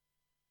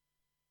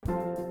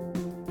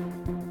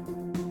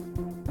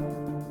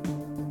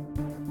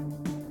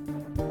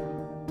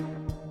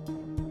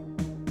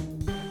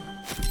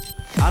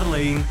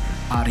Ar-lein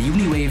ar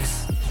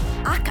Uniwaves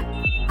ac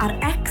ar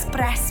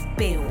Express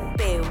Byw.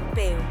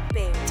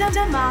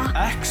 Dyma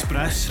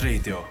Express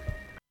Radio.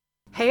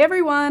 Hey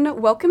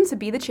everyone, welcome to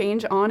Be the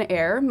Change on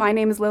Air. My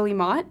name is Lily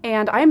Mott,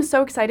 and I am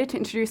so excited to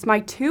introduce my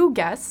two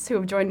guests who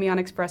have joined me on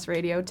Express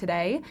Radio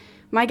today.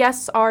 My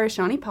guests are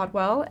Ishani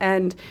Patwal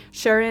and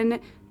Sharon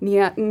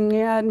Nia.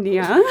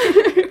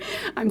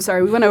 I'm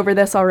sorry, we went over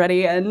this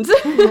already, and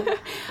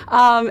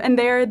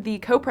they're the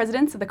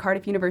co-presidents of the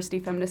Cardiff University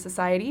Feminist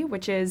Society,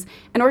 which is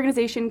an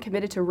organization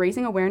committed to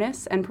raising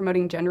awareness and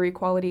promoting gender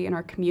equality in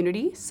our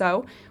community.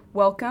 So,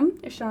 welcome,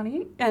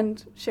 Ishani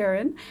and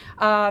Sharon,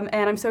 and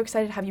I'm so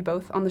excited to have you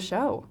both on the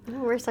show.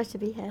 Oh, we're excited to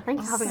be here. Thank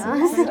you for having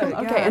us.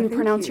 Okay, and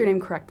pronounce your name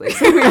correctly,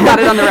 so we've got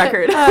it on the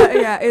record.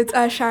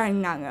 It's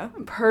Sharon Nanga.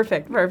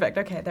 Perfect.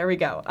 Okay, there we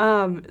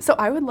go. So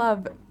I would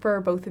love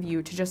for both of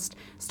you to just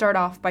start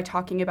off by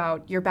talking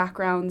about your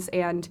backgrounds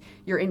and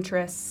your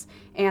interests,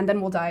 and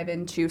then we'll dive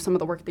into some of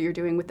the work that you're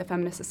doing with the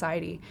Feminist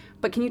Society.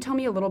 But can you tell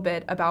me a little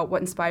bit about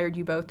what inspired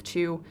you both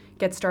to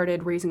get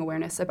started raising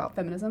awareness about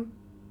feminism?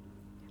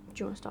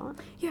 Do you want to start?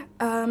 Yeah,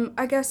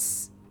 I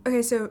guess,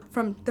 okay, so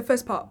from the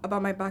first part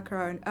about my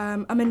background,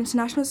 I'm an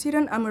international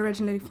student. I'm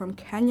originally from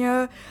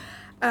Kenya,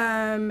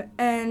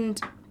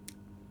 and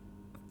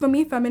for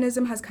me,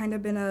 feminism has kind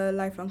of been a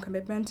lifelong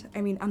commitment.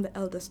 I mean, I'm the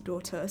eldest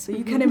daughter, so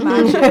you can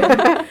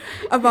imagine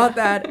about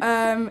that.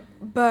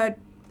 But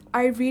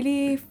I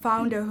really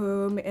found a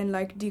home in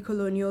like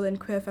decolonial and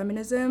queer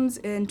feminisms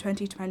in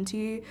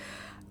 2020,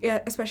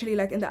 yeah, especially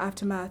like in the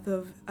aftermath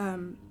of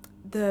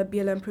the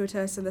BLM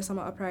protests and the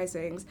summer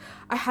uprisings.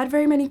 I had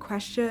very many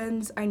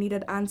questions. I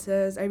needed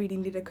answers. I really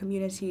needed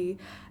community.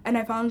 And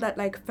I found that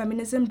like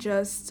feminism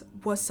just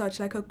was such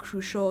like a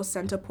crucial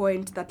center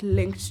point that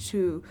linked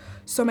to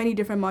so many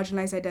different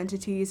marginalized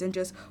identities and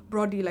just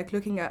broadly like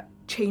looking at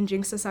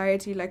changing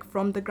society like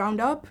from the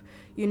ground up,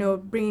 you know,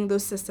 bringing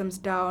those systems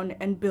down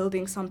and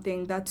building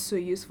something that's so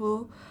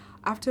useful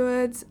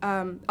afterwards.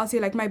 I'll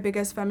say like my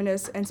biggest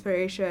feminist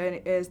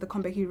inspiration is the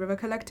Combahee River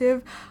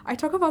Collective. I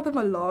talk about them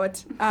a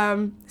lot,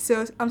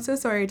 so I'm so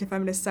sorry to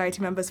Feminist Society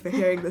members for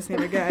hearing this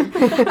name again.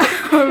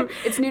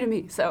 It's new to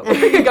me, so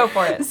go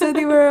for it. So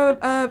they were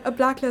a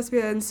Black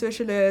lesbian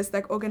socialist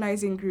like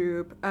organizing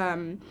group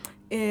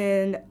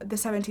in the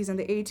 70s and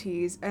the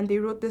 80s, and they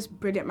wrote this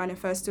brilliant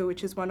manifesto,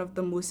 which is one of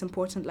the most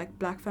important like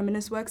Black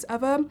feminist works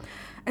ever.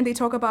 And they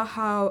talk about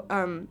how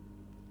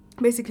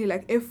basically,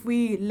 like, if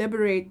we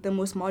liberate the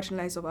most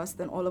marginalized of us,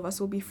 then all of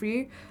us will be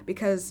free,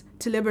 because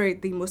to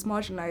liberate the most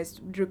marginalized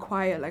would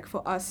require, like,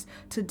 for us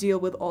to deal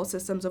with all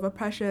systems of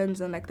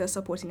oppressions and, like, their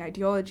supporting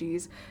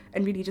ideologies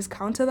and really just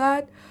counter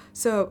that.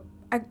 So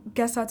I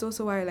guess that's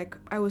also why, like,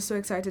 I was so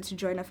excited to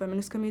join a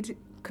feminist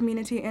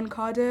community in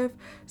Cardiff.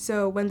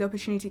 So when the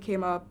opportunity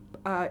came up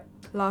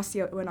last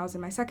year when I was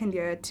in my second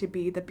year to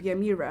be the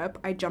BME rep,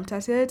 I jumped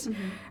at it.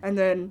 Mm-hmm. And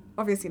then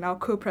obviously now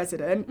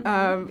co-president.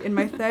 Mm-hmm. In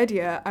my third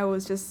year, I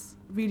was just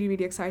really,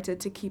 really excited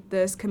to keep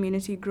this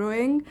community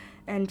growing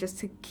and just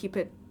to keep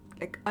it,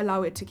 like,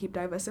 allow it to keep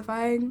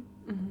diversifying.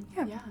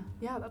 Mm-hmm.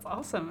 Yeah, that's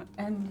awesome.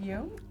 And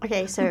you?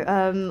 Okay,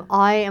 so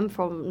I am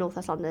from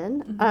Northwest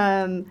London,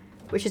 mm-hmm.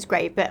 Which is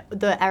great, but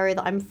the area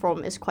that I'm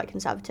from is quite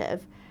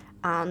conservative.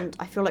 And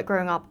I feel like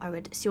growing up, I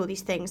would see all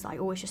these things that I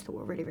always just thought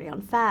were really, really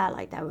unfair.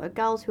 Like, there were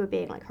girls who were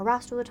being, like,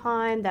 harassed all the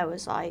time. There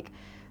was, like,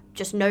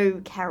 just no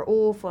care at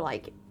all for,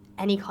 like,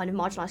 any kind of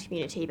marginalised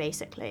community,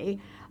 basically.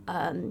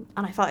 And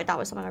I felt like that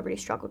was something I really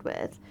struggled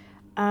with.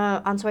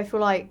 And so I feel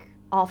like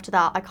after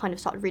that, I kind of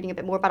started reading a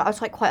bit more about it. I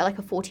was, like, quite, like,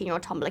 a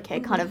 14-year-old Tumblr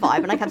kid kind of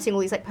vibe. And I kept seeing all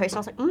these, like, posts, and I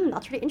was like,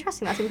 that's really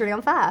interesting. That seems really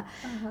unfair.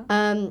 Uh-huh.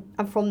 And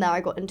from there,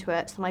 I got into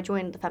it. So then I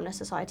joined the Feminist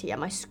Society at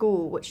my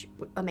school, which,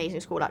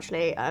 amazing school,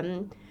 actually.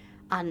 And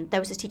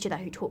there was this teacher there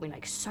who taught me,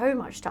 like, so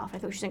much stuff. I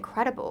thought she was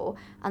incredible.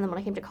 And then when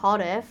I came to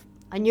Cardiff,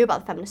 I knew about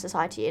the Feminist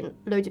Society, and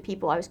loads of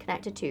people I was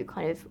connected to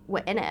kind of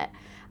were in it.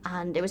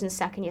 And it was in the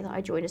second year that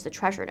I joined as the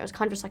treasurer, and it was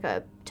kind of just like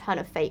a turn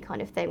of fate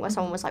kind of thing, where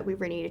someone was like, we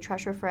really need a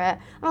treasurer for it.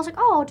 And I was like,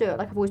 oh, I'll do it.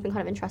 Like, I've always been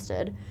kind of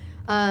interested.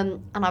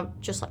 And I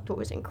just, like, thought it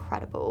was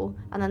incredible.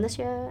 And then this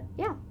year,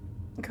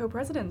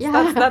 Co-presidents.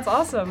 Yeah. That's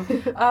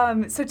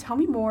awesome. So tell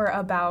me more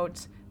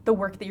about the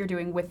work that you're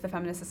doing with the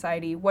Feminist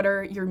Society. What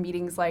are your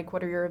meetings like?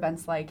 What are your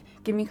events like?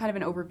 Give me kind of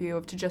an overview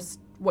of to just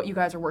what you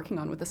guys are working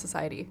on with the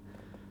society.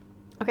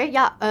 Okay,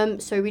 yeah.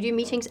 So we do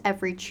meetings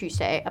every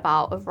Tuesday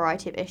about a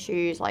variety of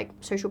issues, like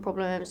social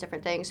problems,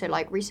 different things. So,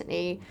 like,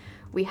 recently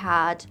we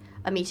had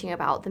a meeting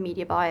about the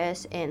media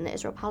bias in the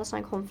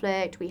Israel-Palestine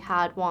conflict. We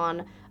had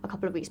one a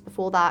couple of weeks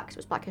before that, because it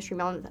was Black History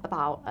Month,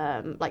 about,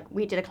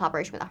 we did a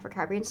collaboration with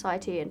Afro-Caribbean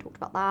Society and talked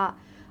about that.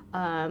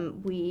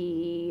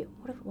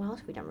 What else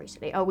have we done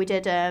recently? Oh, we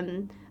did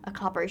a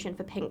collaboration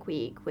for Pink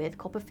Week with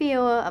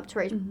Copperfield up to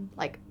raise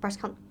like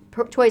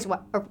to raise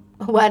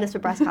awareness for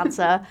breast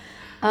cancer.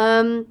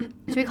 So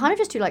we kind of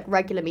just do like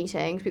regular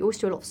meetings. We also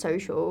do a lot of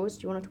socials.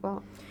 Do you want to talk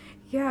about?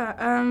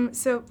 Yeah.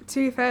 So to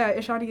be fair,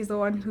 Ishani is the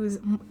one who's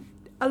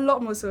a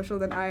lot more social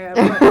than I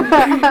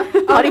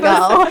am. Party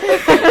girl.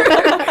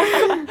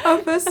 Our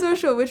first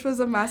social, which was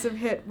a massive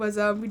hit, was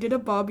we did a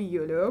Barbie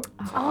YOLO.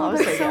 Oh,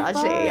 that's so so good,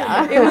 actually, fun.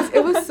 yeah.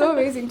 It was so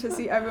amazing to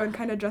see everyone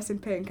kind of dressed in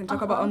pink and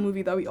talk about a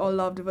movie that we all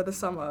loved over the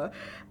summer.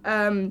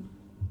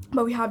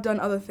 But we have done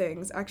other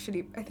things.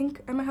 Actually, I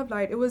think I might have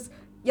lied. It was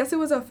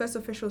our first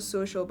official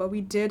social, but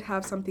we did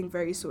have something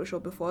very social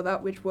before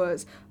that, which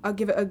was I'll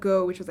Give It a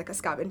Go, which was like a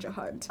scavenger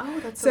hunt. Oh,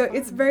 that's So fun.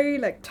 it's very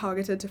like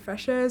targeted to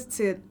freshers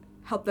to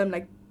help them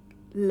like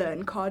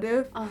learn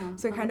Cardiff.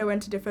 So we kind of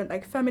went to different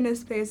like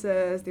feminist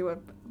places. They were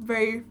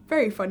very,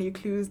 very funny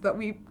clues that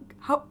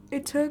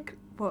it took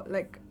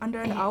like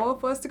under an hour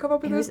for us to come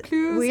up with those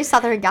clues. We just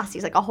sat there and gassed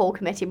like a whole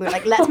committee. We were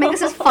like, let's make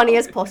this as funny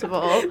as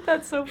possible.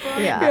 That's so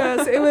fun.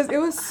 Yeah. So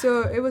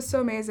it was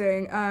so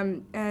amazing.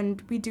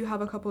 And we do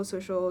have a couple of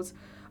socials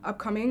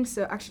upcoming.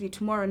 So actually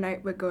tomorrow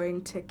night we're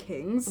going to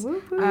King's for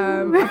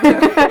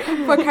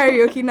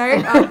karaoke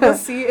night. We'll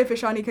see if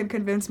Ishani can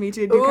convince me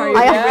to do karaoke.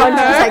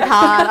 I 100%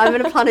 can. I'm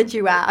gonna plan a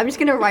duet. I'm just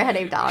gonna write her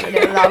name down and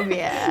that'll be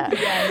it.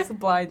 Yeah, it's a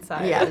blind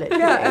side. Yeah, literally.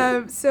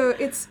 Yeah. So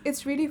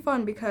it's really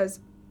fun because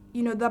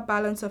that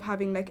balance of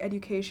having like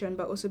education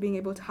but also being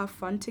able to have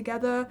fun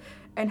together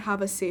and have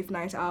a safe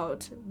night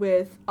out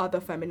with other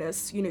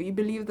feminists. You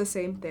believe the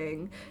same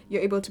thing.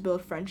 You're able to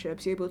build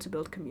friendships. You're able to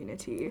build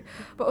community.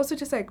 But also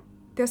just like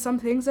there's some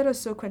things that are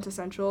so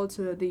quintessential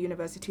to the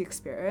university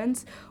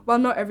experience. While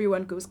not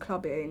everyone goes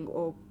clubbing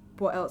or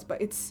what else,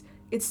 but it's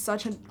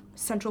such a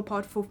central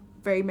part for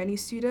very many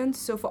students.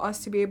 So for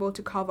us to be able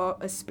to carve out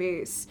a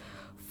space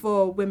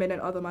for women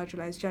and other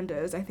marginalized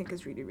genders, I think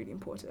is really, really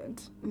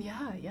important.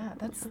 Yeah,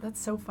 that's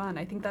so fun.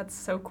 I think that's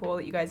so cool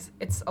that you guys,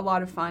 it's a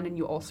lot of fun and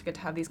you also get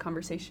to have these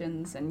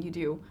conversations and you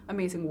do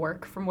amazing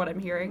work from what I'm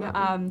hearing.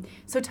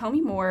 So tell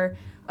me more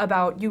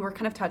about, you were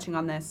kind of touching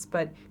on this,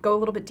 but go a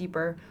little bit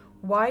deeper.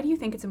 Why do you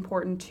think it's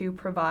important to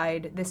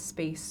provide this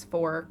space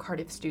for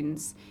Cardiff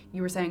students?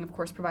 You were saying, of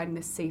course, providing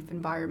this safe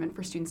environment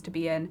for students to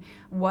be in.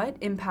 What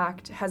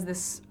impact has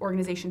this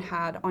organization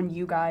had on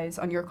you guys,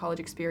 on your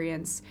college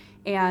experience,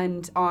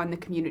 and on the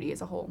community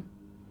as a whole?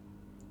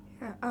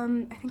 Yeah,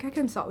 I think I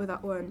can start with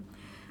that one.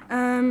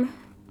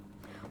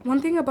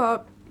 One thing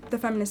about the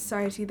feminist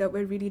society that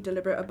we're really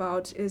deliberate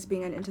about is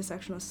being an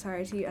intersectional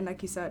society and,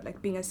 like you said, like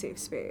being a safe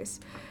space.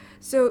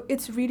 So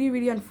it's really,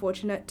 really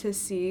unfortunate to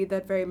see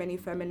that very many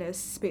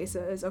feminist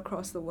spaces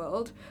across the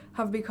world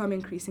have become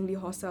increasingly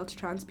hostile to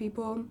trans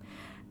people.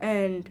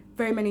 And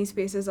very many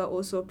spaces are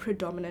also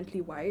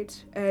predominantly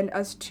white. And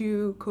as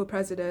two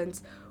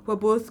co-presidents who are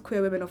both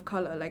queer women of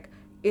color, like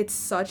it's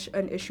such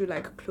an issue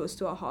like close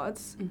to our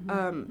hearts,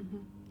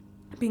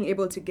 being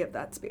able to give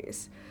that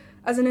space.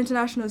 As an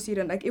international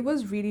student, like it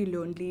was really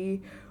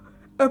lonely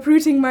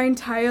uprooting my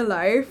entire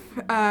life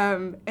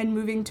and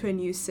moving to a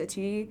new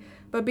city.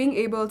 But being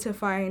able to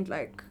find,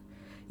 like,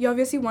 you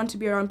obviously want to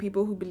be around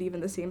people who believe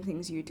in the same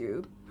things you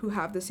do, who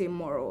have the same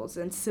morals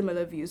and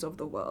similar views of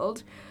the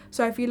world.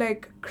 So I feel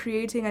like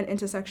creating an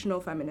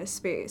intersectional feminist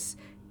space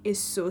is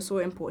so, so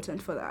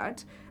important for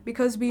that.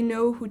 Because we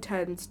know who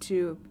tends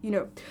to,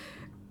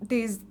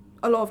 there's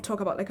a lot of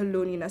talk about, like, a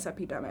loneliness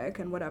epidemic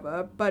and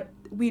whatever, but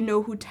we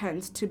know who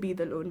tends to be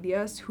the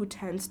loneliest, who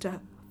tends to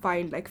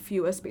find, like,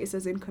 fewer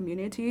spaces in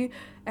community.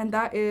 And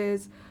that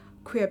is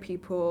queer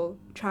people,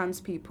 trans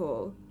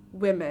people,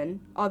 women,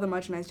 other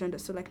marginalized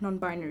genders, so like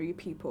non-binary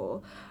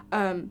people.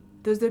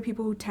 Those are the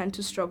people who tend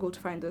to struggle to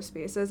find those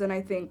spaces, and I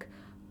think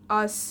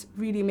us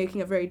really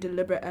making a very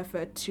deliberate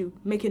effort to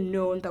make it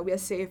known that we are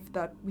safe,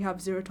 that we have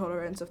zero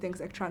tolerance of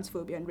things like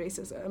transphobia and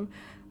racism,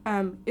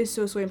 is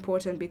so, so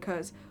important,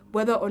 because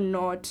whether or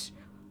not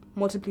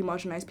multiply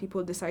marginalized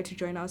people decide to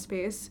join our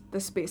space,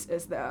 the space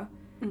is there.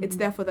 It's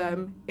there for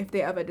them if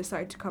they ever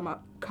decide to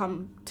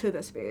come to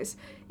the space.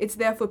 It's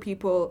there for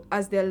people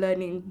as they're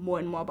learning more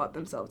and more about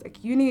themselves.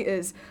 Like uni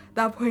is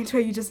that point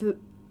where you just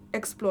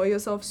explore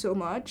yourself so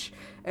much.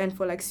 And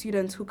for like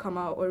students who come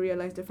out or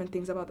realize different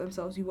things about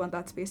themselves, you want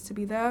that space to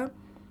be there.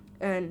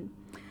 And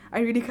I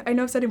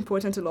know I've said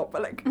important a lot,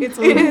 but like it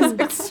is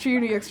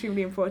extremely,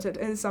 extremely important.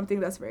 And it's something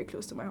that's very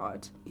close to my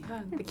heart.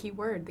 Yeah, the key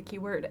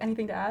word.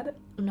 Anything to add?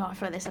 No, I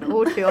feel like they said it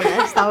all, to be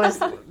honest. That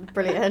was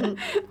brilliant.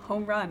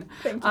 Home run.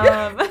 Thank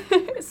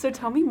you. So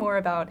tell me more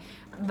about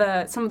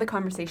some of the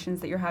conversations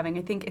that you're having.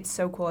 I think it's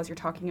so cool as you're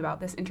talking about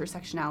this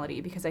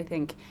intersectionality, because I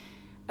think,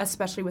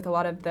 especially with a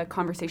lot of the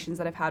conversations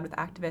that I've had with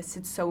activists,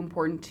 it's so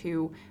important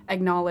to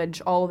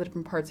acknowledge all of the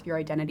different parts of your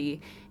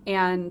identity.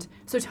 And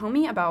so tell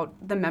me about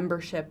the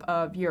membership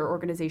of your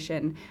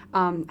organization.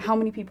 How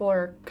many people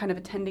are kind of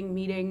attending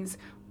meetings?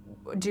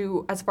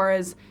 As far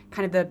as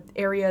kind of the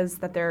areas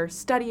that they're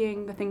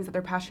studying, the things that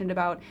they're passionate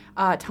about,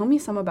 tell me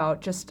some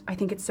about just, I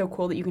think it's so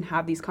cool that you can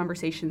have these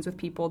conversations with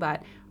people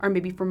that are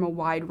maybe from a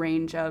wide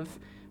range of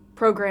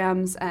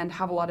programs and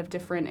have a lot of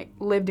different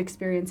lived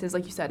experiences,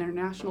 like you said,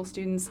 international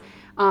students.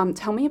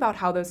 Tell me about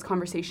how those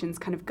conversations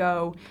kind of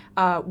go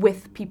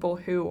with people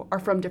who are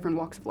from different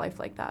walks of life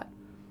like that.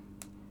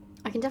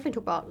 I can definitely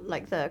talk about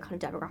like the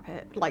kind of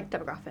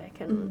demographic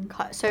and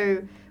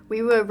so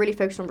we were really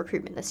focused on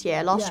recruitment this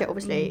year. Last Yeah. year,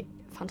 obviously,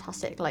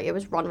 fantastic. Like, it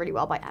was run really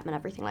well by Em and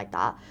everything like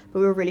that. But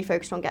we were really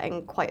focused on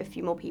getting quite a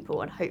few more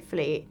people and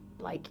hopefully,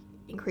 like,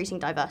 increasing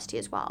diversity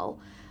as well.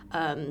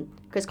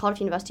 Because Cardiff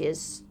University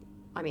is,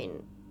 I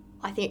mean,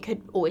 I think it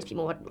could always be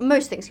more,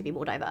 most things could be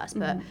more diverse,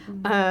 but,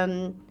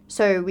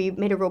 so we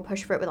made a real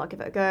push for it with our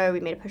Give It a Go. We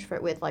made a push for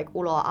it with, like,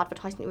 all our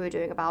advertising that we were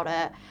doing about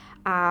it.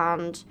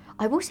 And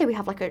I will say we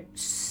have, like, a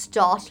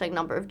startling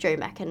number of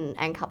JOMEC and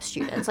NCAP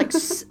students, like,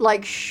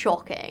 like,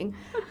 shocking.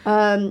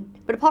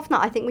 But apart from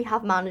that, I think we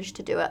have managed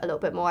to do it a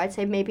little bit more. I'd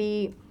say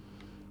maybe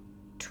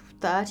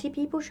 30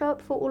 people show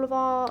up for all of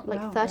our,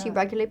 like, Wow, 30 yeah.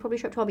 regularly probably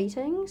show up to our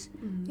meetings.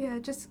 Yeah,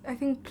 just I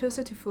think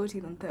closer to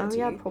 40 than 30. Oh,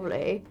 yeah,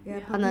 probably. Yeah,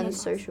 And probably then like-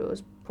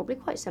 socials, probably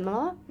quite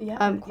similar.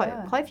 Yeah,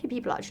 Quite a few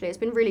people, actually. It's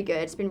been really good.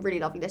 It's been really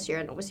lovely this year,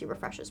 and obviously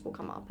refreshers will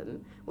come up,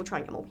 and we'll try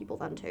and get more people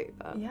then too.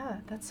 But Yeah,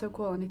 that's so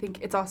cool. And I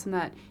think it's awesome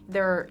that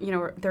there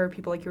are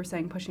people, like you were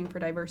saying, pushing for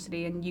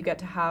diversity, and you get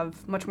to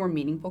have much more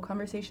meaningful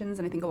conversations.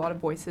 And I think a lot of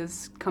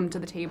voices come to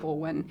the table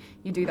when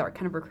you do that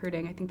kind of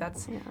recruiting. I think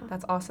that's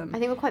awesome. I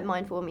think we're quite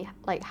mindful when we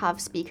like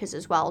have speakers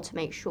as well to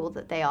make sure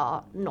that they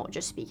are not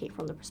just speaking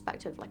from the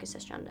perspective of like a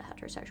cisgender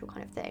heterosexual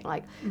kind of thing.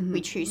 Like we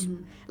choose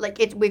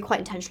we're quite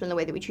intentional in the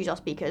way that we choose our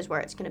speakers,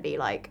 where it's going to be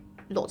like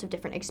lots of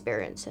different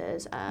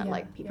experiences and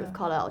like people of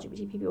color,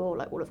 LGBT people,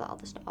 like all of that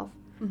other stuff.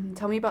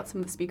 Tell me about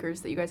some of the speakers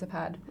that you guys have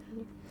had.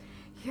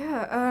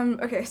 Yeah,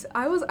 okay, so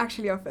I was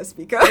actually our first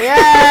speaker.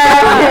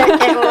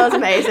 Yeah, it was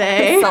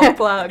amazing.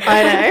 Self-plug.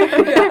 I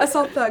know. Yeah, a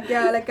soft plug,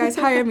 yeah, like, guys,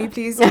 hire me,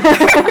 please. But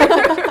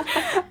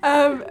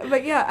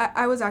yeah,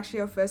 I was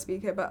actually our first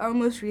speaker, but our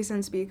most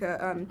recent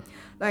speaker,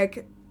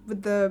 like,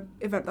 with the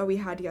event that we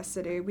had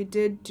yesterday, we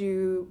did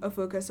do a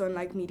focus on,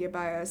 like, media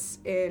bias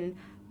in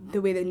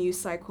the way the news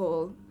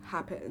cycle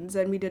happens,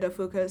 and we did a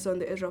focus on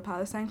the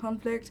Israel-Palestine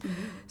conflict.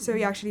 So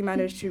we actually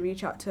managed to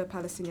reach out to a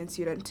Palestinian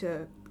student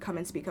to come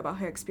and speak about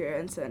her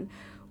experience and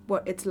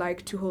what it's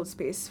like to hold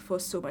space for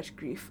so much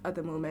grief at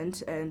the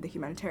moment and the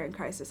humanitarian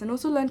crisis, and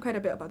also learn quite a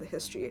bit about the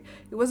history.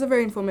 It was a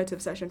very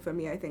informative session for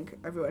me, I think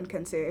everyone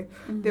can say.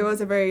 There was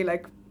a very,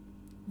 like,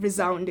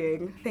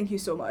 resounding thank you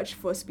so much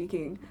for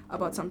speaking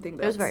about something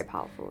that's It was very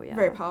powerful, yeah.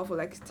 very powerful,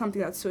 like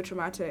something that's so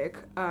traumatic,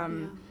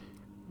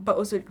 but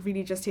also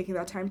really just taking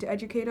that time to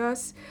educate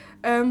us.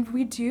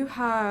 We do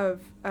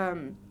have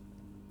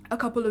a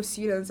couple of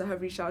students that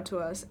have reached out to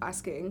us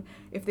asking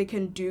if they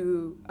can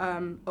do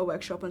a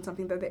workshop on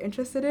something that they're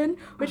interested in,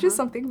 which is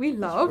something we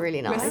love. It's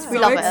really nice. We're We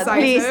so love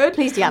excited. it.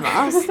 Please DM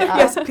us.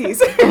 Yes, please.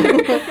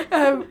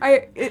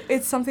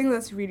 It's something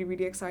that's really,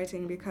 really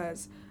exciting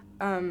because,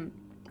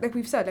 like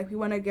we've said, like, we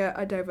want to get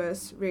a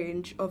diverse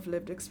range of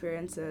lived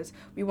experiences.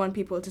 We want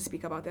people to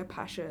speak about their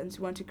passions.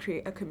 We want to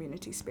create a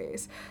community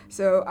space.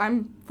 So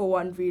I'm, for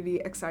one, really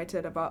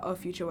excited about our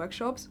future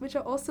workshops, which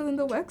are also in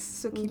the works.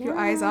 So keep your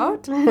eyes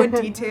out for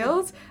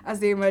details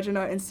as they emerge on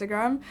our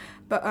Instagram.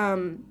 But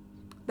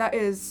that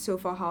is so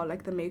far how,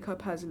 like, the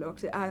makeup has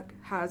looked. It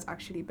has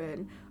actually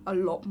been a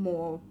lot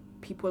more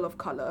people of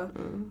color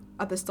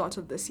at the start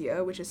of this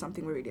year, which is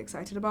something we're really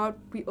excited about.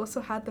 We also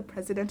had the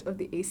president of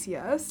the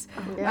ACS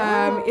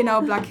in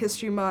our Black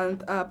History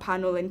Month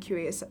panel and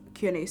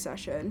Q&A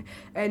session,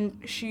 and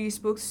she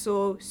spoke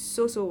so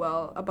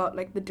well about,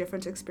 like, the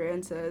different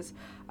experiences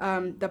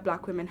that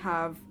Black women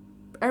have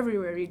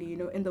everywhere, really, you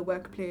know, in the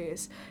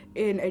workplace,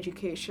 in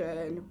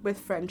education, with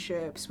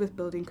friendships, with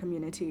building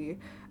community,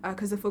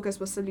 because the focus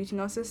was saluting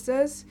our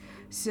sisters.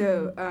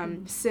 So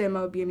Sim,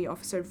 our BME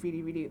officer,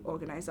 really, really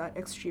organized that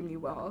extremely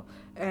well.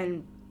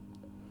 And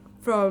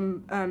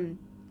from,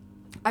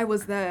 I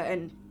was there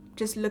and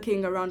just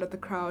looking around at the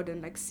crowd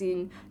and, like,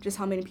 seeing just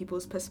how many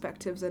people's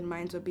perspectives and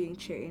minds were being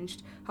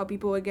changed, how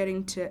people were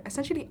getting to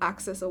essentially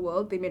access a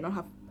world they may not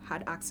have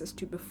had access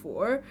to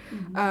before.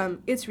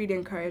 It's really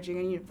encouraging,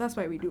 and, you know, that's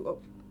why we do what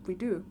we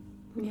do.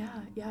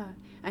 Yeah.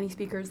 Any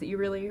speakers that you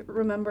really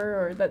remember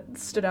or that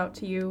stood out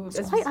to you?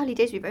 It's quite early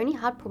days. We've only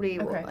had probably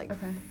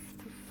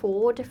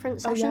four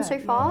different sessions so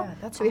far.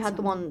 That's so we had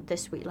the awesome. one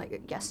this week,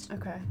 like Oh.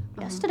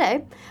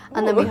 yesterday,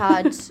 and then we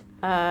had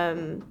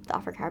the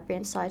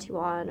Afro-Caribbean Society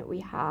one.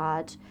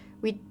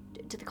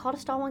 Did the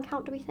Cardiff Star one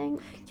count, do we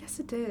think? Yes,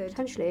 it did.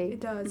 Potentially. It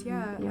does,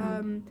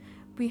 yeah.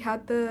 We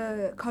had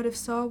the Cardiff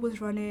Star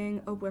was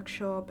running a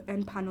workshop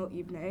and panel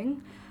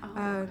evening.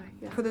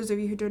 For those of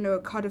you who don't know,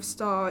 Cardiff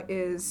Star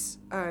is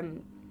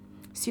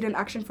Student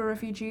Action for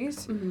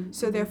Refugees.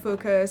 So their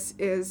focus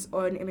is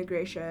on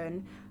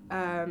immigration,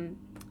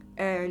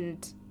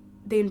 and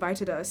they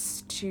invited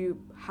us to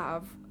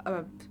have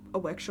a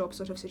workshop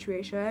sort of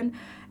situation,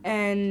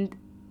 and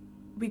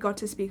we got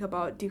to speak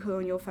about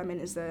decolonial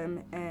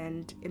feminism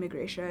and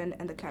immigration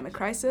and the climate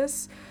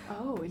crisis.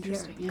 Oh,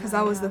 interesting. Because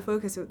that was the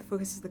focus. The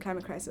focus is the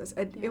climate crisis.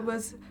 And it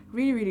was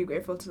really, really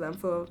grateful to them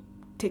for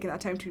taking that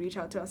time to reach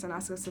out to us and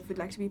ask us if we'd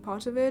like to be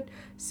part of it.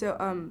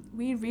 So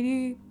we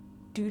really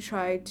do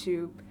try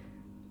to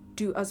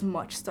do as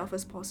much stuff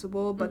as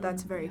possible, but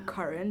that's very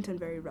current and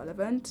very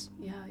relevant.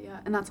 Yeah.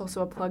 And that's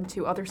also a plug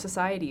to other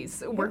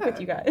societies. Work with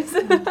you guys.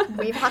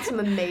 We've had some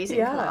amazing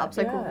collabs,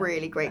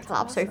 really great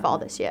collabs so far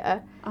this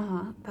year.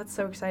 That's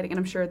so exciting. And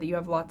I'm sure that you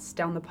have lots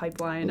down the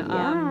pipeline.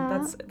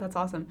 Yeah. That's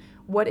awesome.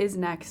 What is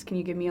next? Can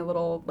you give me a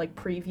little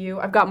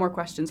preview? I've got more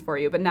questions for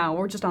you, but now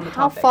we're just on the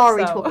topic. How far are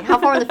we talking? How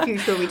far in the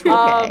future are we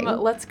talking?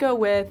 Let's go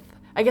with,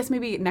 I guess,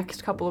 maybe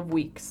next couple of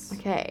weeks.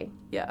 Okay.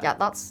 Yeah,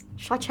 that's...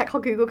 Should I check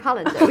our Google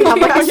Calendar? We have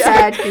a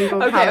shared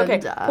Google Calendar.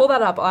 Okay, pull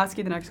that up. I'll ask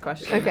you the next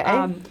question.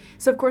 Okay.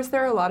 So, of course,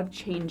 there are a lot of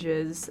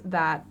changes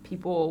that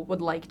people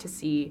would like to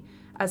see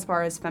as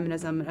far as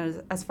feminism,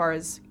 as far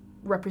as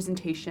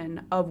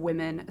representation of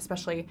women,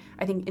 especially,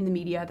 I think, in the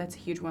media. That's a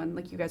huge one,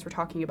 like you guys were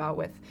talking about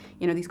with,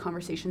 these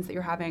conversations that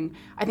you're having.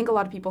 I think a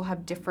lot of people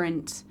have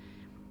different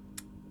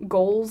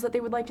goals that they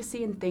would like to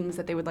see and things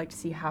that they would like to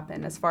see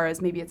happen, as far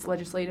as maybe it's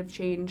legislative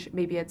change,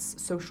 maybe it's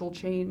social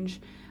change,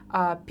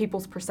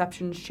 people's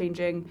perceptions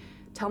changing.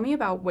 Tell me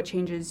about what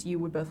changes you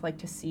would both like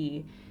to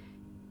see,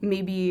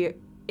 maybe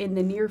in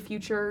the near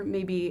future,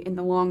 maybe in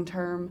the long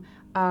term.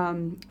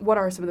 What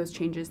are some of those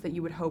changes that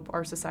you would hope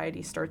our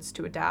society starts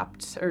to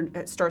adapt or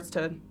starts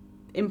to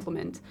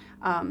implement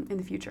in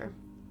the future?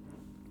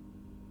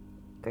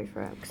 Go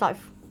for it, because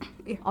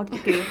I'll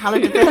give you a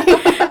calendar.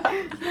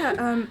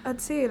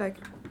 I'd say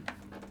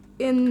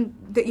in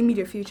the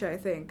immediate future, I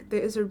think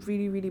there is a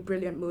really, really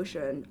brilliant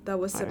motion that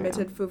was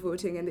submitted for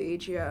voting in the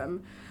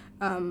AGM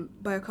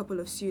by a couple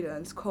of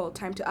students called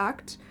Time to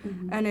Act,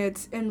 and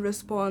it's in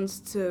response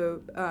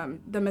to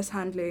the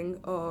mishandling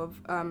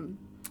of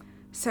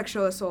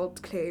sexual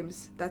assault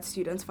claims that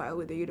students file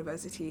with the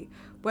university,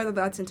 whether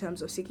that's in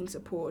terms of seeking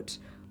support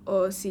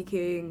or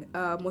seeking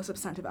more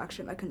substantive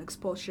action like an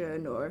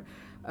expulsion or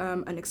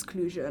an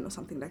exclusion or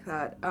something like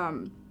that.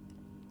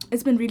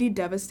 It's been really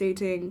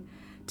devastating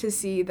to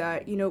see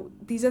that,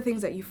 these are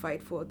things that you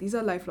fight for. These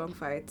are lifelong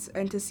fights.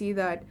 And to see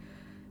that,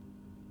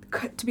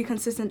 to be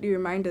consistently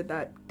reminded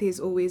that there's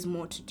always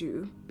more to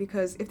do.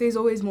 Because if there's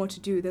always more to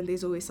do, then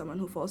there's always someone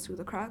who falls through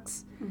the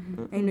cracks.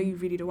 And you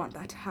really don't want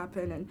that to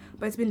happen.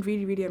 But it's been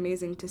really, really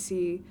amazing to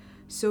see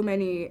so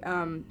many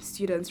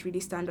students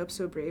really stand up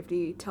so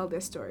bravely, tell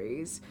their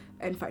stories,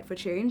 and fight for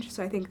change.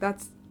 So I think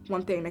that's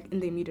one thing, in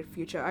the immediate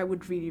future, I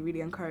would really,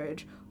 really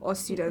encourage all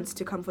students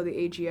to come for the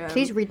AGM.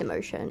 Please read the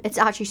motion. It's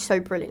actually so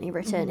brilliantly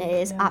written.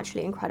 It is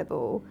actually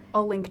incredible.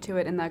 I'll link to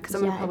it in that, because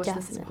I'm going to publish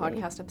definitely. this as a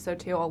podcast episode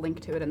too. I'll link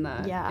to it in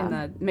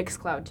the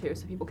Mixcloud too,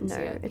 so people can see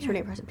it. It's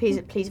really impressive.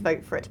 Please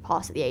vote for it to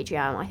pass at the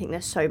AGM. I think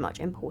there's so much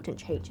important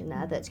change in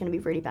there that's going to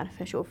be really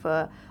beneficial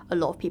for a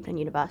lot of people in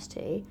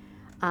university.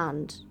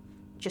 And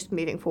just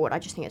moving forward, I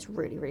just think it's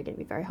really, really going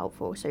to be very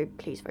helpful. So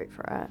please vote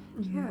for it.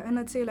 Yeah, and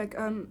I'd say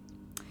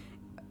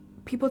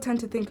people tend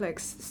to think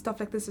stuff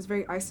like this is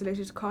very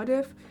isolated to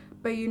Cardiff,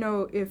 but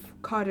if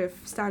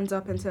Cardiff stands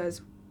up and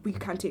says, we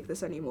can't take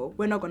this anymore,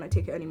 we're not going to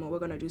take it anymore, we're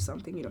going to do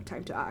something,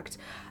 time to act,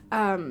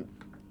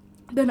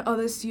 then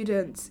other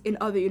students in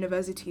other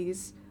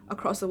universities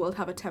across the world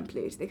have a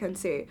template. They can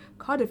say,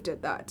 Cardiff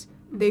did that,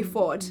 they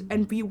fought,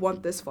 and we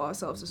want this for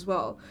ourselves as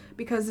well.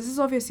 Because this is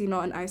obviously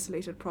not an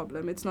isolated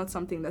problem. It's not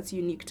something that's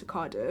unique to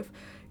Cardiff.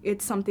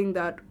 It's something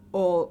that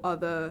all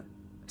other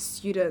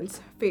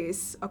students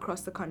face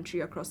across the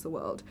country, across the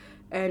world.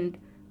 And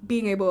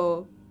being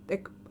able,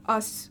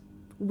 us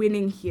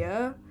winning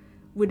here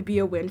would be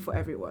a win for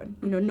everyone.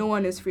 No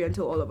one is free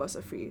until all of us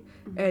are free.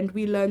 And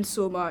we learn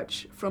so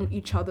much from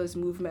each other's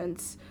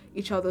movements,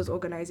 each other's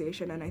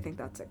organization, and I think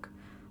that's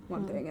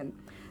one thing. And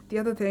the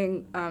other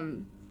thing,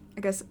 I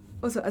guess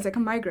also as a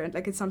migrant,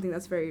 it's something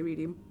that's very,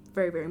 really,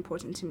 very, very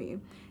important to me,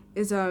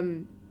 is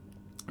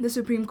the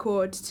Supreme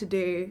Court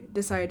today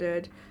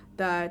decided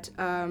that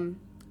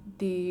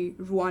the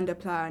Rwanda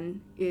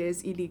plan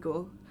is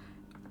illegal,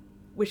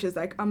 which is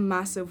a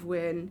massive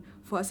win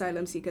for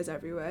asylum seekers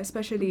everywhere,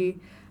 especially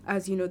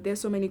as, there's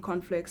so many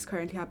conflicts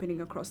currently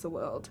happening across the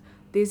world.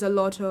 There's a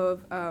lot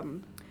of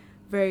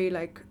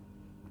very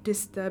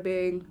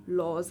disturbing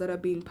laws that are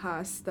being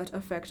passed that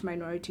affect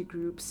minority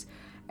groups,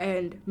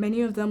 and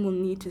many of them will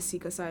need to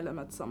seek asylum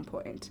at some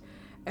point.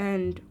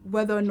 And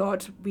whether or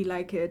not we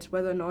like it,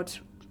 whether or not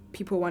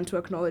people want to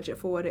acknowledge it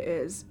for what it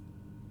is,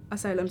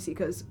 asylum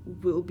seekers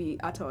will be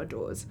at our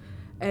doors,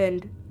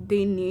 and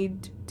they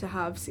need to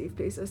have safe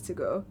places to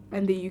go,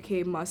 and the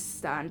UK must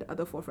stand at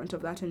the forefront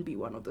of that and be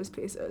one of those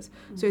places.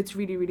 So it's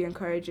really, really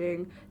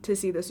encouraging to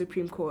see the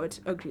Supreme Court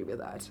agree with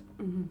that.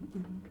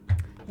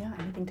 Yeah,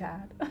 anything to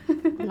add?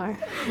 No.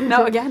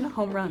 No, again,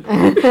 home run.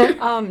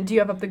 Do you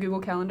have up the Google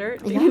Calendar?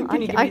 Can you give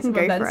me some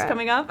events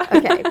coming up?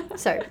 Okay,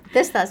 so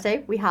this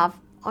Thursday we have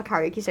our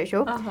karaoke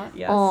social.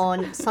 Yes.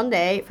 On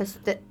Sunday, for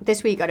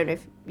this week, I don't know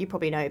if you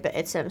probably know, but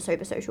it's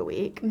Sober Social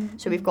Week.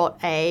 So we've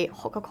got a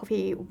hot cup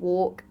coffee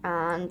walk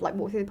and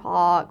walk through the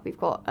park. We've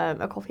got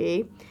a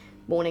coffee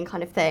morning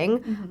kind of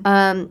thing.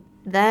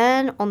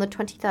 Then on the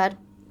 23rd,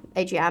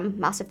 AGM,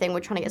 massive thing.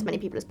 We're trying to get as many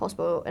people as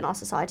possible in our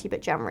society,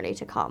 but generally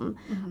to come.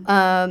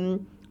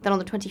 Then on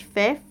the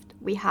 25th,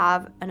 we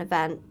have an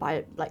event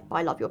by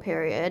Love Your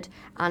Period,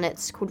 and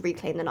it's called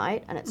Reclaim the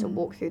Night, and it's a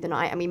walk through the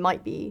night, and we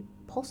might be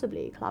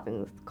possibly collabing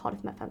with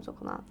Cardiff Met Femmes on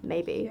that,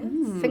 maybe.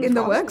 Fingers In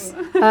the crossed.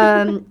 works.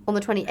 On the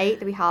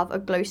 28th, we have a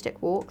glow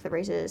stick walk that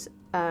raises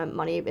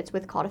money. It's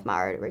with Cardiff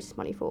Marrow. It raises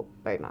money for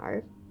bone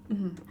marrow.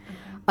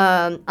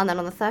 And then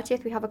on the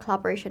 30th, we have a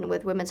collaboration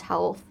with Women's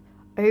Health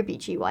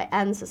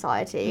OBGYN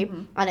Society,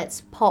 and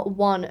it's part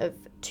one of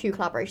 2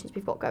 collaborations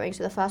we've got going.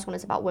 So the first one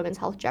is about women's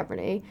health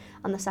generally,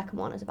 and the second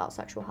one is about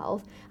sexual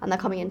health. And they're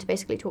coming in to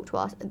basically talk to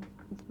us.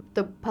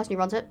 The person who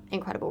runs it,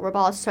 incredible.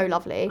 Rabar is so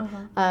lovely.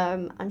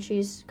 And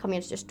she's coming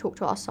in to just talk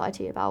to our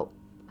society about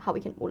how we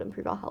can all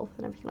improve our health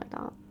and everything like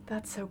that.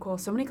 That's so cool.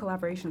 So many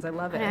collaborations. I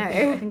love it.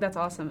 I know. I think that's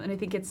awesome. And I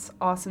think it's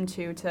awesome,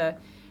 too, to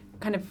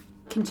kind of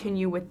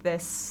continue with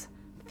this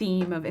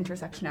theme of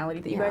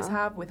intersectionality that you guys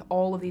have with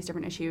all of these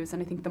different issues.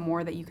 And I think the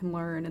more that you can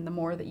learn and the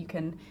more that you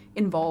can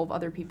involve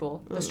other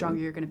people, the stronger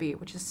you're going to be,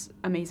 which is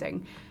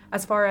amazing.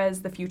 As far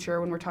as the future,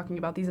 when we're talking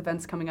about these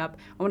events coming up,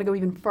 I want to go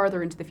even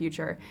farther into the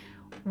future.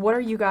 What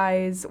are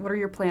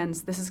your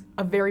plans? This is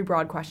a very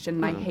broad question,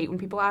 and I hate when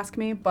people ask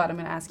me, but I'm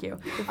going to ask you.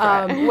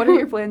 What are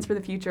your plans for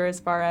the future as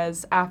far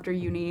as after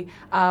uni?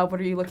 What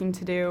are you looking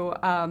to do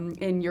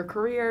in your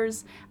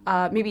careers?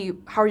 Maybe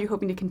how are you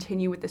hoping to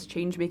continue with this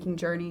change-making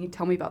journey?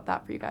 Tell me about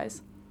that for you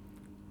guys.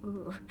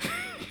 Ooh.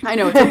 I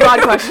know, it's a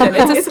broad question.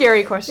 It's a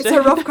scary question. It's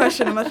a rough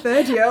question. I'm a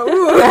third year.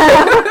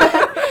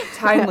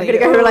 Timely. I'm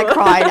going to go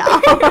cry now.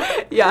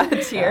 Yeah,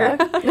 a tear.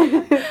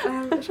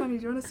 Shani,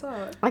 do you want to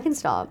start? I can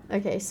start.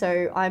 Okay,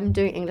 so I'm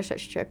doing English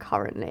literature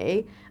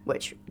currently,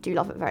 which do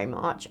love it very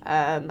much.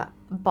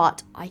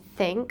 But I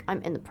think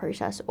I'm in the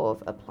process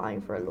of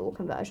applying for a law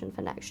conversion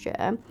for next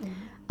year.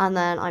 And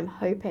then I'm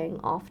hoping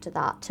after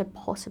that to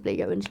possibly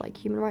go into like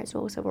human rights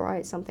law, civil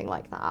rights, something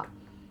like that.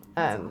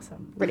 That's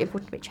awesome. Really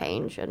important to make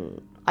change,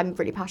 and I'm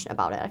really passionate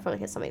about it. I feel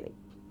like it's something that,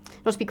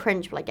 not to be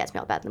cringe, but like gets me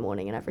out of bed in the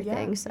morning and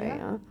everything.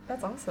 Yeah.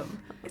 That's awesome.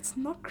 It's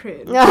not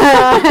cringe.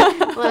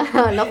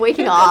 I love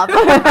waking up.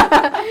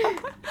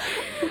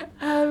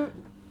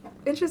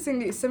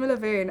 Interestingly, similar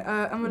vein,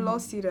 I'm a law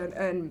student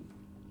and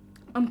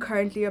I'm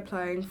currently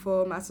applying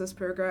for master's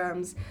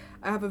programs.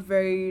 I have a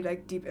very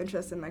deep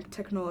interest in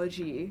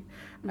technology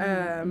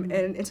and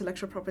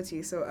intellectual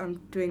property, so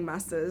I'm doing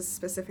masters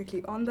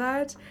specifically on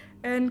that.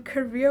 And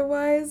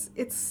career-wise,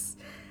 it's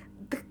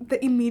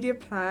the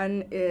immediate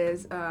plan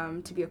is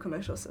to be a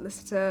commercial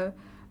solicitor.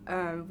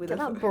 With Get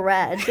that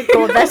bread.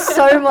 God, there's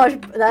so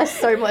much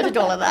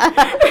dollar there.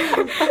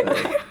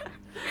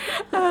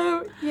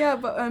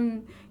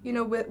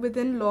 But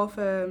within law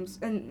firms,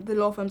 and the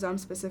law firms I'm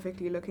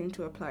specifically looking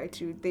to apply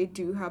to, they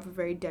do have a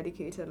very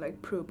dedicated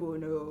pro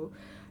bono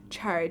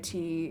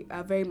charity,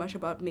 very much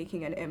about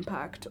making an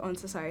impact on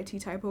society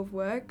type of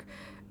work.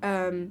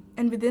 And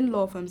within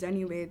law firms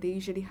anyway, they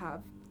usually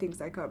have things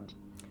like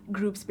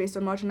groups based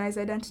on marginalized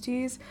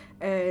identities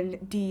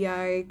and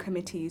DEI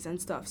committees and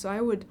stuff. So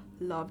I would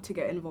love to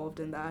get involved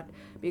in that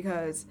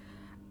because,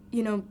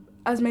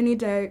 as many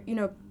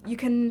you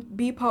can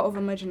be part of a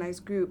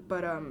marginalized group,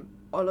 but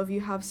all of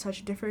you have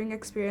such differing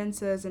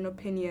experiences and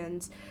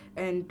opinions,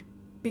 and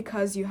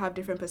because you have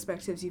different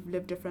perspectives, you've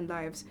lived different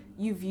lives,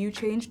 you view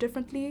change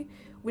differently,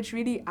 which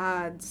really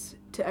adds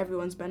to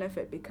everyone's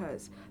benefit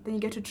because then you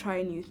get to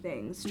try new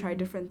things, try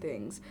different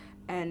things,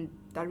 and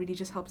that really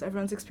just helps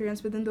everyone's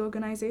experience within the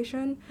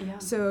organization. Yeah.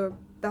 So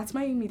that's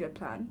my immediate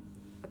plan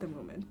at the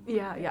moment.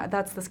 Yeah,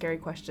 that's the scary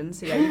question.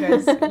 So yeah, you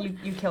guys,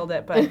 you killed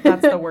it, but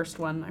that's the worst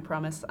one, I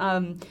promise.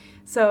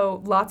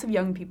 So lots of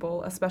young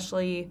people,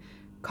 especially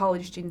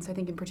college students, I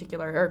think in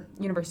particular, or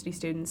university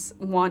students,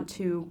 want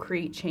to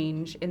create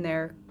change in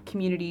their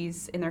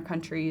communities, in their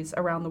countries,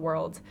 around the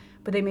world,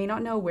 but they may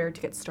not know where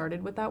to get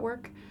started with that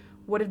work.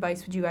 What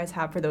advice would you guys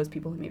have for those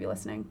people who may be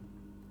listening?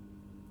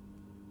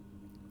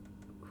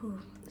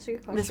 That's a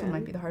good question. This one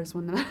might be the hardest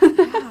one.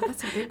 Yeah,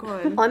 that's a big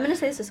one. I'm going to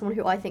say this as someone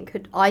who I think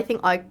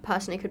I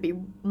personally could be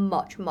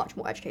much, much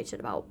more educated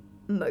about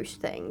most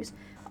things.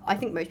 I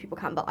think most people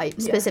can, but I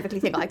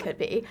specifically think I could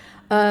be.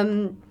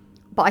 But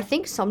I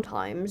think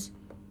sometimes,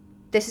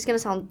 this is going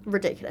to sound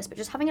ridiculous, but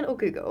just having a little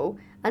Google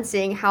and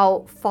seeing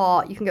how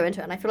far you can go into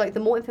it. And I feel like the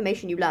more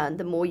information you learn,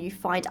 the more you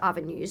find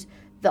avenues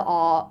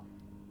that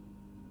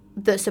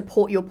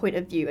support your point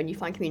of view, and you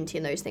find community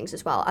in those things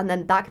as well. And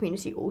then that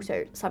community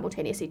also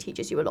simultaneously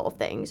teaches you a lot of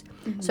things.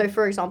 Mm-hmm. So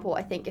for example,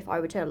 I think if I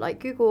were to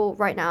Google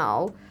right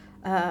now,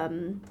 I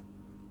don't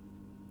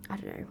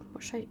know,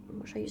 what should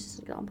I use as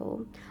an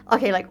example?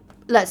 Okay,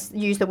 let's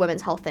use the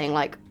women's health thing,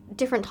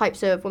 different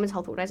types of women's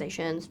health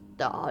organizations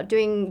that are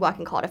doing work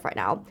in Cardiff right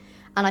now.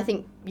 And I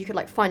think you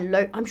could find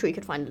I'm sure you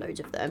could find loads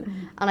of them.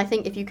 Mm-hmm. And I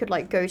think if you could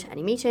go to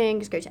any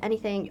meetings, go to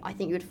anything, I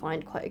think you would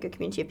find quite a good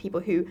community of people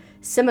who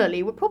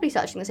similarly were probably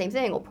searching the same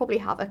thing or probably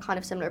have a kind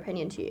of similar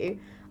opinion to you.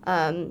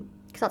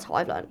 Because that's how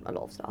I've learned a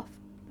lot of stuff.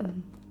 But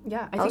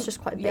yeah, I think was just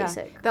quite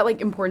basic. That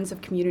importance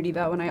of community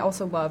though, and I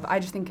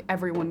just think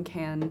everyone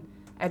can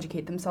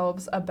educate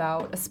themselves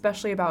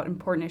especially about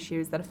important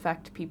issues that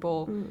affect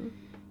people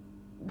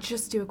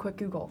just do a quick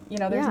Google. You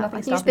know, there's yeah, nothing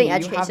I think just stopping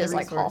being you. You have educated the is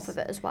like resource. half of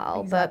it as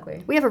well. Exactly.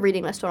 But we have a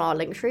reading list on our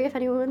link tree if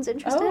anyone's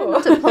interested. Oh.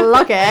 Not to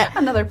plug it.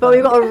 Another But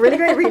we've got a really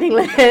great reading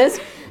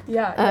list.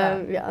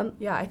 Yeah.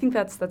 I think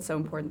that's so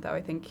important, though.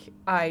 I think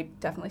I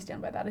definitely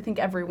stand by that. I think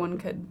everyone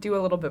could do a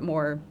little bit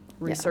more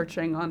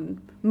researching on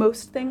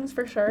most things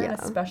for sure, and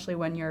especially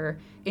when you're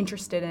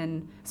interested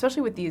in,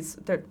 especially with these,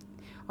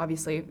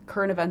 obviously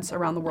current events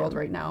around the world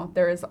right now.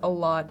 There's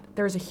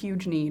a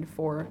huge need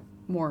for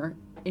more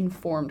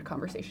informed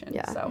conversation.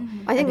 Yeah. So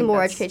I think the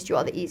more educated you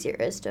are, the easier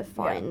it is to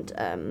find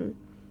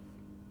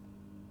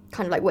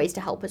kind of like ways to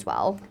help as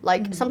well.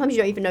 Like sometimes you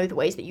don't even know the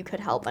ways that you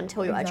could help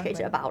until you're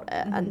educated about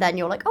it, and then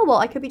you're like, oh well,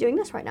 I could be doing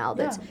this right now.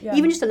 That's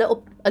even just a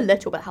little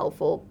bit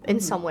helpful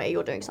in some way.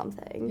 You're doing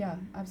something. Yeah,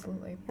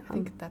 absolutely. I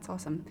think that's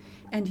awesome.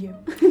 And you?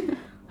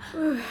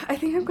 I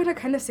think I'm gonna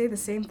kind of say the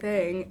same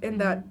thing in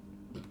that,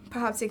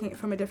 perhaps taking it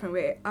from a different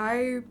way.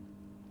 I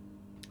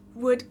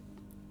would,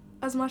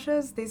 as much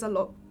as there's a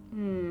lot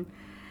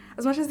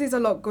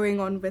going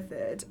on with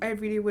it, I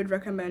really would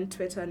recommend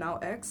Twitter, now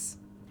X.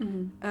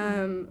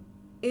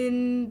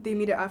 In the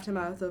immediate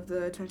aftermath of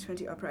the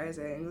 2020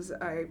 uprisings,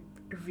 I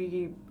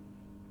really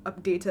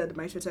updated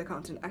my Twitter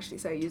account and actually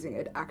started using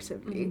it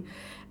actively.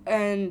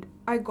 And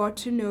I got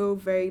to know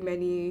very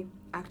many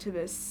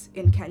activists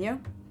in Kenya,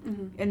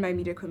 in my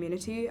media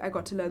community. I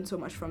got to learn so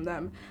much from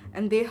them.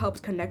 And they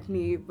helped connect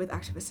me with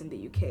activists in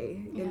the UK,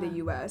 in the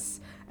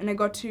US. And I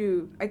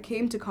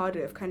came to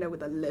Cardiff kind of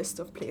with a list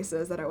of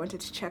places that I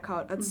wanted to check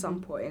out at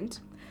some point.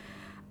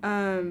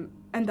 And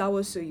that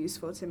was so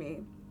useful to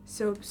me.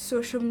 So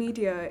social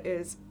media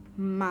is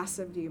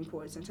massively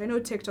important. I know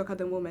TikTok at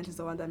the moment is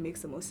the one that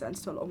makes the most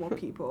sense to a lot more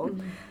people.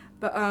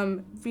 But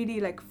really,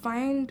 like,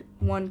 find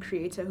one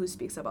creator who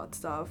speaks about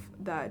stuff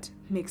that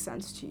makes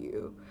sense to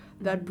you,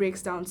 that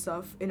breaks down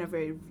stuff in a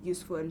very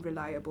useful and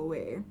reliable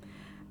way.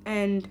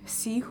 And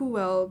see who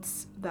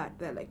else that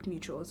they're like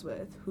mutuals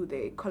with, who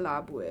they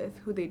collab with,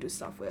 who they do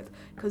stuff with,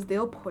 because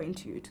they'll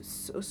point you to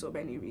so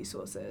many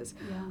resources.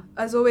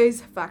 As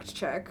always, fact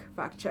check.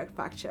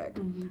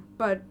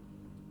 But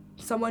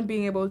someone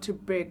being able to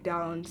break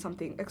down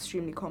something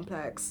extremely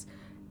complex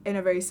in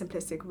a very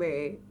simplistic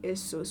way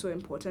is so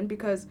important,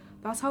 because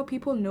that's how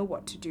people know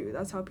what to do.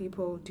 That's how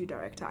people do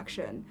direct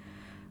action.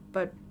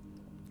 But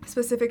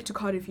specific to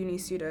Cardiff Uni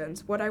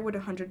students, what I would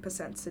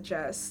 100%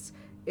 suggest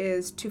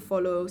is to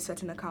follow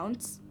certain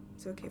accounts.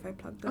 Is it okay if I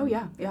plug them? Oh,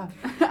 yeah.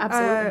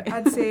 Absolutely.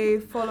 I'd say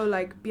follow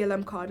like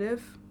BLM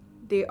Cardiff.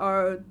 They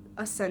are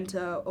a center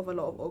of a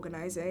lot of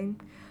organizing.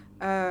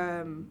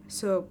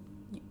 So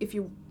if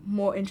you're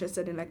more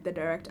interested in like the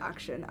direct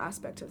action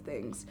aspect of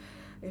things,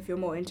 if you're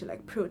more into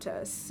like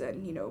protests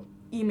and, you know,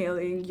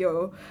 emailing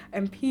your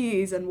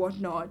MPs and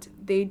whatnot,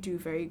 they do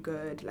very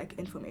good like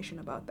information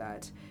about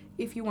that.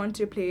 If you want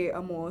to play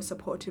a more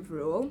supportive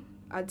role,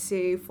 I'd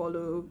say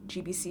follow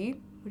GBC,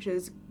 which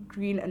is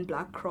Green and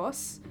Black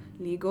Cross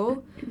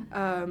Legal.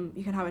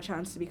 You can have a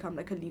chance to become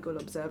like a legal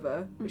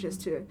observer, which is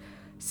to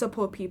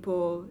support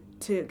people,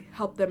 to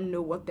help them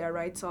know what their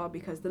rights are,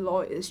 because the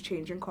law is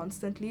changing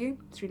constantly.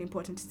 It's really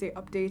important to stay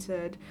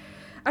updated.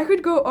 I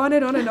could go on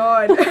and on and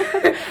on.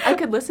 I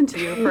could listen to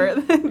you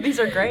for these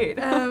are great.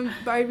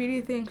 But I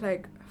really think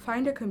like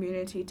find a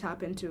community,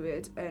 tap into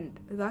it, and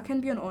that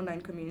can be an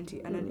online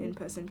community and an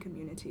in-person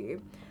community.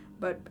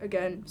 But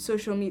again,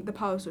 the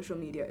power of social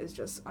media is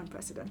just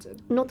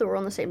unprecedented. Not that we're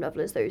on the same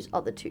level as those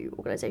other two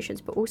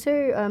organisations, but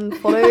also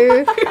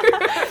follow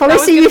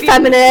CU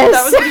Feminists.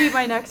 That was going to be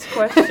my next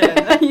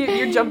question.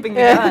 You're jumping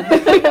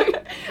the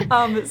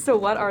gun. So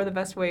what are the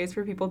best ways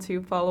for people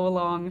to follow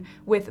along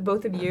with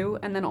both of you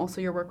and then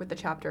also your work with the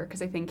chapter?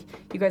 Because I think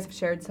you guys have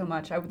shared so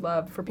much. I would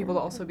love for people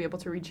to also be able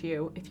to reach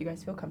you if you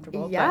guys feel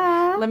comfortable.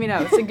 Yeah. But let me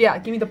know. So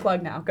give me the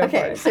plug now. Go for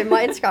it. So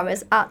my Instagram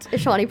is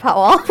 @Ishani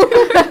Patwal.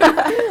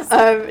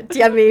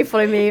 DM me,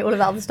 follow me, all of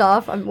that other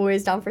stuff. I'm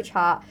always down for a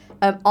chat.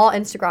 Our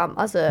Instagram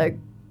as a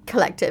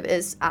collective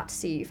is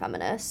 @CU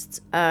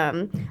Feminists,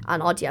 and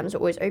our DMs are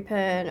always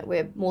open.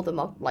 We're more than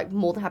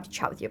happy to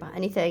chat with you about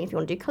anything. If you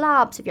want to do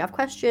collabs, if you have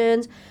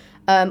questions,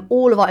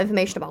 all of our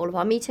information about all of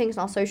our meetings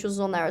and our socials is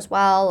on there as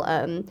well.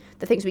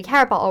 The things we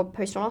care about are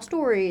posted on our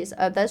stories.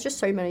 There's just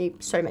so many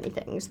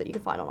things that you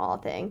can find on our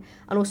thing,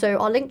 and also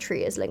our link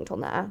tree is linked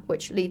on there,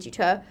 which leads you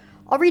to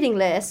our reading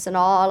lists and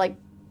our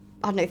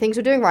things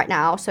we're doing right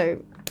now.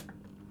 So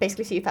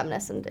basically, CU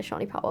Feminists and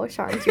Ishani Patwal.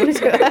 Sharon, do you want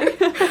to do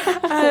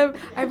it?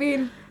 I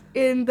mean,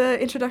 in the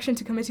introduction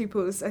to committee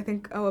posts, I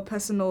think our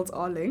personals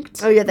are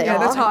linked. Oh yeah, they are.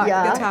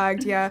 They're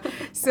tagged. Yeah.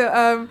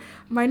 So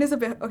mine is a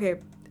bit okay.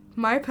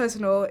 My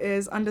personal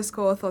is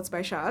 _thoughts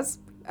by Shaz.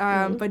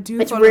 But do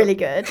it's follow. really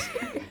good.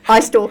 I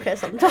stalk her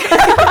sometimes.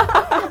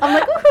 I'm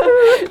like,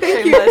 woohoo!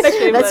 Thank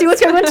you. Let's see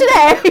what's going on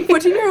today.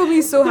 14-year-old me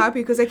is so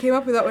happy because I came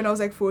up with that when I was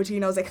like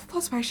 14. I was like,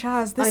 thoughts by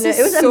Shaz. This I know, is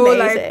it was so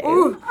amazing. like,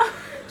 ooh.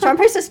 Sharon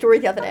posted a story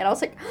the other day and I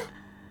was like,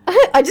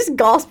 I just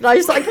gasped and I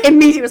just like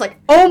immediately was like,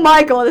 oh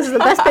my god, this is the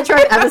best picture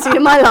I've ever seen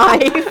in my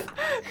life.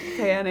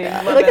 Okay, Annie,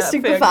 like a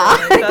super fan.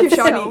 Thank you,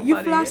 Shani. You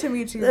flatter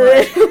me too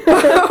much.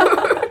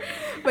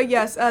 But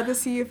yes, the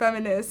CU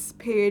Feminist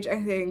page,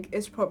 I think,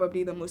 is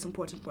probably the most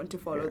important one to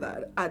follow,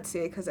 that I'd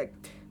say, because like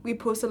we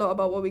post a lot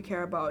about what we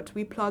care about.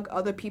 We plug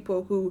other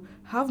people who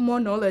have more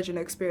knowledge and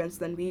experience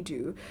than we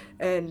do,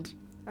 and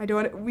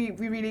we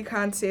really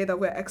can't say that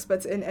we're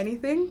experts in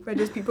anything. We're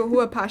just people who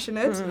are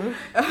passionate,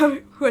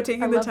 who are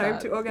taking the time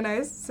to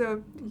organize.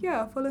 So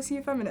yeah, follow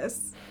CU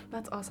Feminists.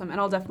 That's awesome. And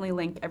I'll definitely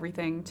link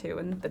everything too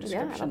in the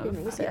description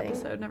of the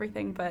episode and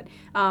everything. But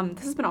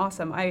this has been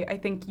awesome. I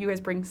think you guys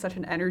bring such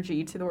an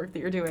energy to the work that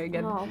you're doing.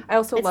 And I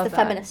also love that. It's the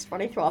feminist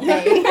running through our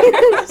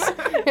veins.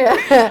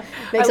 Yeah.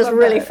 Makes us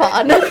really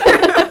fun. Really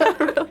fun.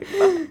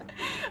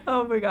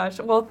 Oh my gosh.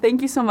 Well,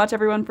 thank you so much,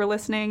 everyone, for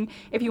listening.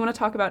 If you want to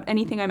talk about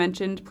anything I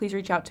mentioned, please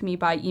reach out to me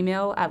by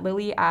email at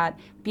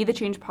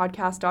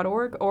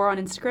lily@bethechangepodcast.org or on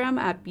Instagram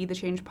at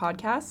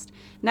bethechangepodcast.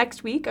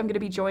 Next week, I'm going to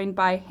be joined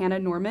by Hannah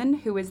Norman,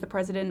 who is the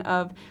president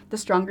of the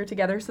Stronger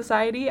Together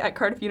Society at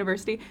Cardiff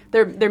University.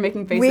 They're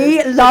making faces.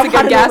 We love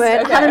Hannah Norman.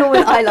 Okay. Hannah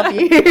Norman, I love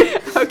you.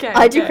 Okay.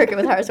 I do cricket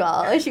with her as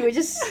well.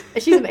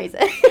 She's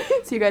amazing.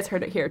 So you guys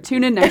heard it here.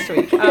 Tune in next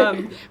week.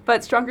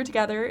 But Stronger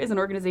Together is an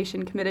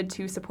organization committed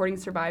to supporting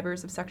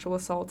survivors of sexual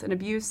assault and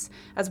abuse,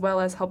 as well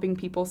as helping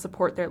people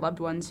support their loved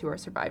ones who are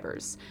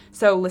survivors.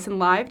 So listen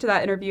live to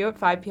that interview at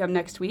 5 p.m.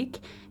 next week.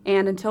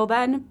 And until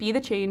then, be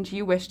the change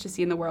you wish to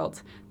see in the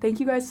world. Thank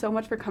you guys so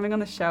much for coming on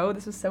the show.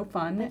 This was so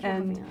fun. Thank you for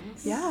having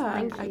us.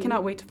 Yeah, I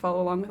cannot wait to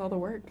follow along with all the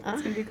work.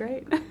 It's going to be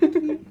great. Thank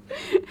you.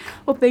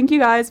 Well, thank you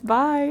guys.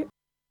 Bye.